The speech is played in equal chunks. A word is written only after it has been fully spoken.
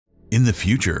In the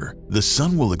future, the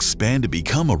Sun will expand to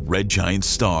become a red giant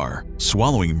star,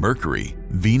 swallowing Mercury,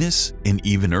 Venus, and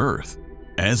even Earth.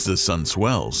 As the Sun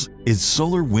swells, its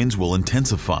solar winds will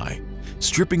intensify,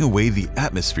 stripping away the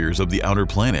atmospheres of the outer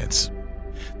planets.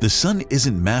 The Sun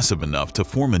isn't massive enough to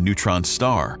form a neutron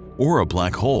star or a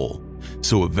black hole,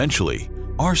 so eventually,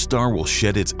 our star will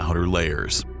shed its outer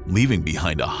layers, leaving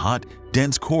behind a hot,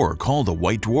 dense core called a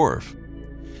white dwarf.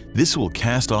 This will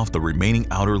cast off the remaining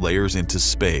outer layers into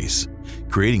space,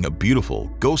 creating a beautiful,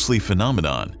 ghostly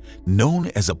phenomenon known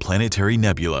as a planetary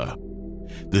nebula.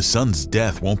 The Sun's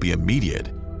death won't be immediate,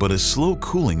 but a slow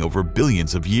cooling over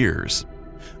billions of years.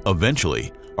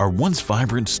 Eventually, our once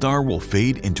vibrant star will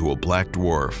fade into a black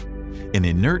dwarf, an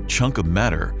inert chunk of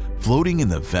matter floating in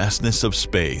the vastness of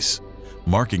space,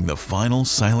 marking the final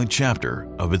silent chapter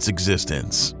of its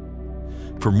existence.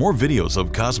 For more videos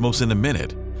of Cosmos in a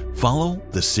Minute, follow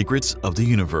The Secrets of the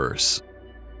Universe.